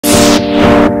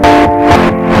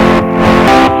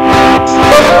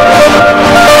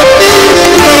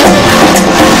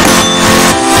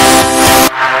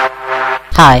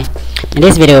Hi, in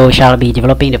this video we shall be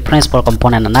developing the principal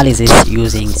component analysis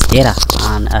using STATA.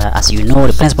 And as you know,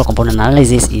 the principal component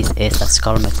analysis is a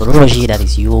statistical methodology that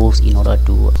is used in order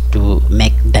to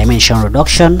make dimension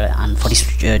reduction. And for this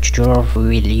tutorial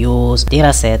we will use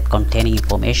data set containing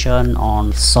information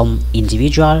on some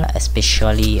individual,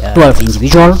 especially 12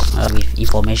 individual with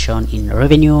information in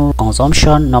revenue,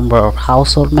 consumption, number of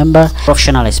household member,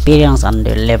 professional experience, and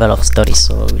the level of studies.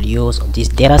 So we'll use this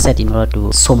data set in order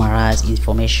to summarize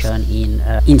information in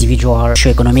individual,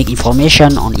 socioeconomic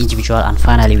information on individual, and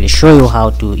finally we'll show you how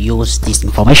to use this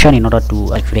information in order to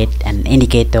create an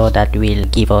indicator that will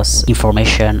give us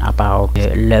information about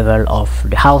the level of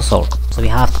the household. So we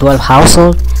have 12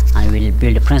 households, and we'll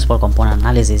build the principal component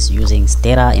analysis using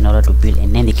STATA in order to build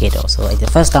an indicator. So if the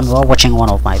first time you are watching one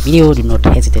of my videos, do not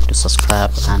hesitate to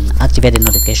subscribe and activate the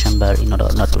notification bell in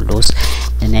order not to lose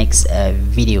the next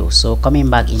video. So coming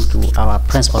back into our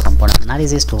principal component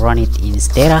analysis, to run it in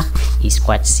STATA is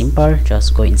quite simple.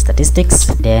 Just go in statistics,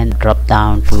 then drop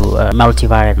down to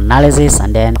multivariate analysis,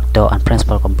 and then factor and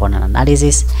principal component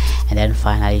analysis, and then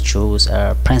finally choose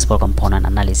principal component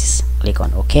analysis. Click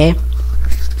on OK.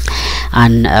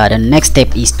 And the next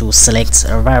step is to select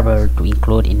a variable to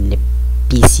include in the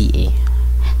PCA.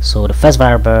 So the first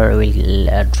variable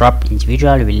will drop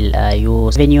individual, will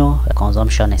use revenue,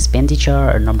 consumption,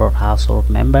 expenditure, number of household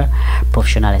member,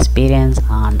 professional experience,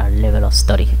 and level of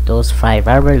study. Those 5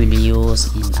 variables will be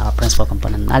used in our principal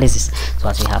component analysis. So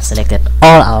as we have selected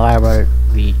all our variables,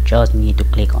 we just need to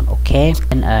click on OK,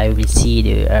 and you will see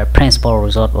the principal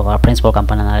result of our principal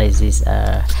component analysis,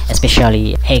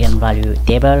 especially eigenvalue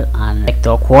table and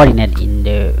vector coordinate in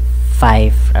the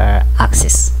 5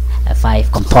 axis,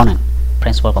 5 component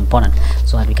principal component.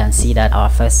 So as we can see that our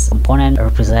first component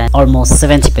represents almost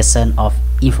 70% of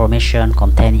information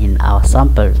contained in our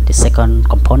sample. The second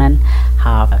component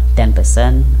have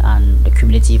 10%, and the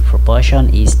cumulative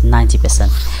proportion is 90%.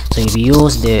 So if we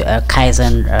use the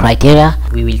Kaizen criteria,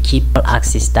 we will keep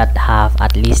axes that have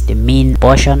at least the mean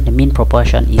portion. The mean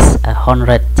proportion is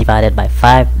 100 divided by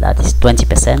 5, that is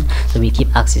 20%. So we keep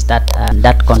axes that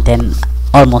that contain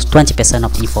almost 20%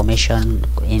 of information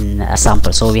in a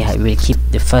sample. So we will keep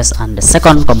the first and the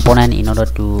second component in order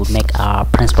to make our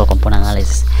principal component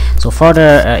analysis. So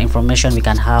further information we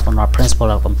can have on our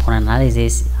principal component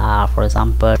analysis, for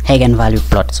example, eigenvalue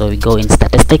plot. So we go in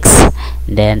statistics,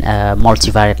 then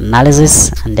multivariate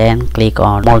analysis, and then click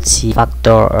on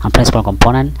multi-factor and principal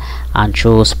component and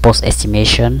choose post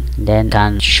estimation. Then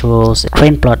can choose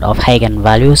trend plot of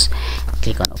eigenvalues.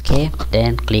 Click on OK,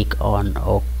 then click on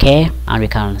OK, and we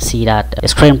can see that the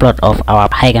screen plot of our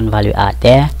eigenvalue are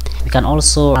there. We can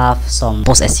also have some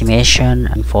post estimation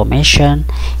information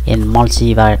in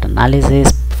multivariate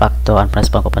analysis, factor and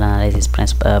principal component analysis,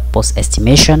 post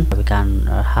estimation. We can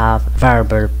have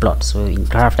variable plot. So in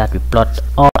graph that we plot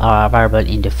all our variable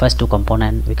in the first 2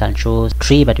 components. We can choose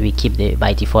 3, but we keep the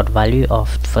by default value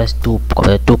of the first two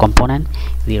components.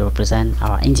 We represent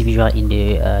our individual in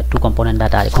the 2 components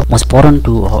that are most important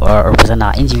to represent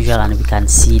our individual, and we can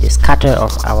see the scatter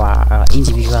of our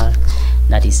individual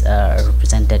that is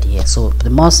represented here. So the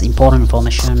most important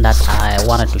information that I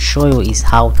wanted to show you is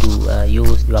how to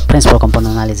use your principal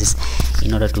component analysis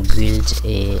in order to build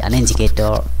an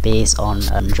indicator based on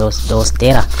those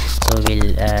data. So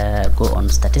we'll go on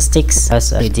statistics.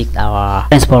 First predict our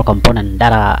principal component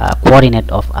data coordinate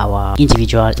of our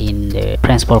individual in the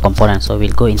principal component. So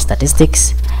we'll go in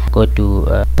statistics, go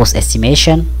to post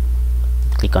estimation,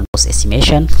 click on post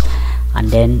estimation, and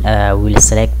then we'll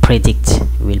select predict.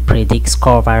 We'll predict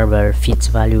score variable, fit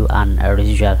value, and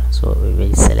residual. So we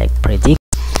will select predict,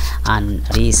 and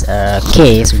this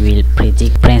case we will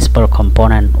predict principal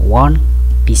component 1,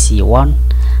 PC1,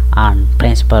 and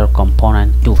principal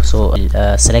component 2. So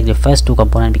we'll select the first 2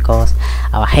 components because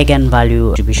our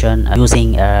eigenvalue distribution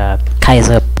using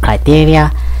Kaizen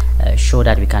criteria show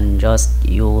that we can just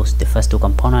use the first 2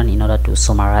 components in order to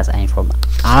summarize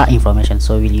our information.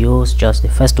 So we'll use just the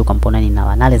first 2 components in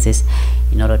our analysis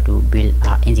in order to build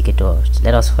our indicators.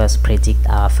 Let us first predict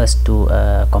our first 2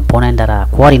 components that are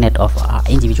coordinate of our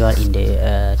individual in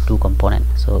the 2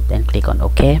 components. So then click on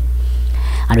OK,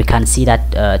 and we can see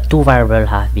that 2 variables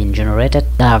have been generated.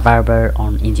 The variable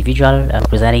on individual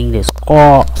representing the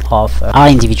score of our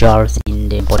individuals in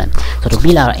the component. So to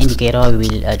build our indicator, we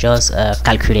will just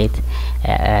calculate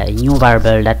a new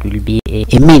variable that will be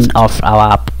a mean of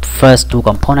our first 2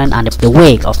 components, and the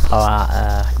weight of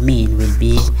our mean will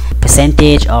be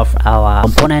percentage of our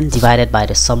component divided by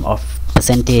the sum of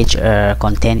percentage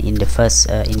contained in the first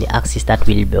in the axis that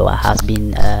will be, has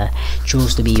been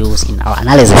choose to be used in our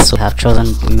analysis. So we have chosen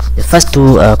the first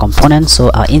 2 components. So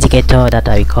our indicator that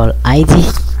we call ID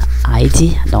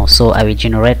id. Now so I will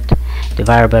generate the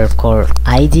variable called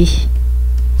id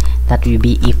that will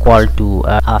be equal to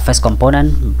our first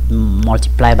component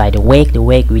multiplied by the weight. The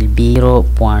weight will be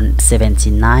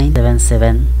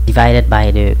 0.7977 divided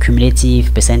by the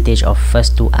cumulative percentage of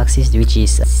first two axes, which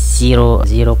is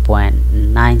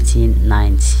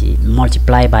 0.1990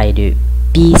 multiplied by the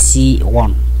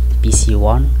PC1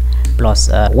 plus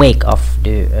weight of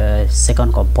the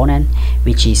second component,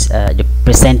 which is the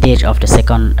percentage of the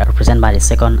second represented by the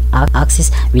second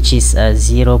axis, which is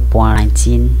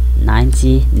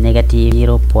 0.1990 negative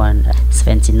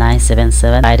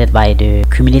 0.7977 divided by the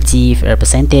cumulative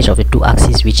percentage of the two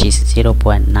axes, which is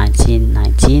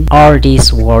 0.1919. All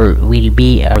this will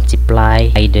be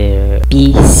multiplied by the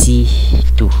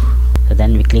PC2. So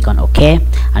then we click on OK,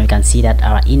 and we can see that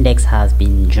our index has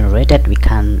been generated. We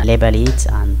can label it,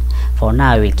 and for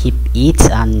now we'll keep it,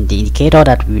 and the indicator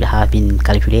that will have been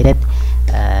calculated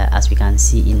as we can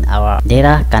see in our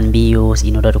data can be used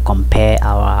in order to compare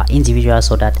our individuals,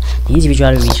 so that the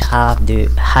individual which have the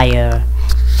higher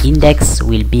index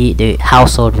will be the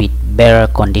household with better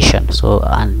condition. So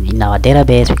and in our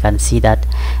database we can see that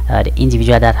the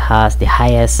individual that has the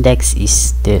highest index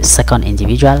is the second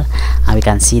individual, and we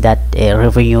can see that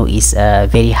revenue is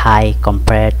very high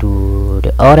compared to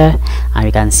the other, and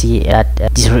we can see that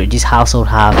this household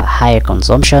have higher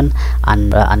consumption,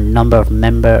 and number of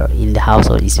member in the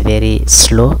household is very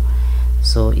slow.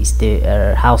 So it's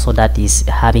the household that is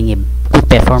having a good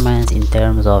performance in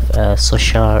terms of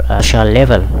social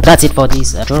level. That's it for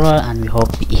this tutorial, and we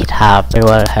hope it have very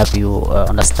well help you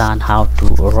understand how to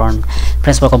run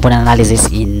principal component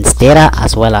analysis in STATA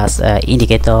as well as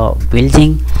indicator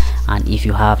building. And if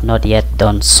you have not yet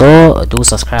done so, do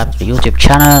subscribe to the YouTube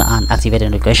channel and activate the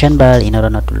notification bell in order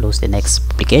not to lose the next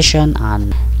application,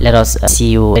 and let us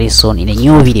see you very soon in a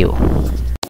new video.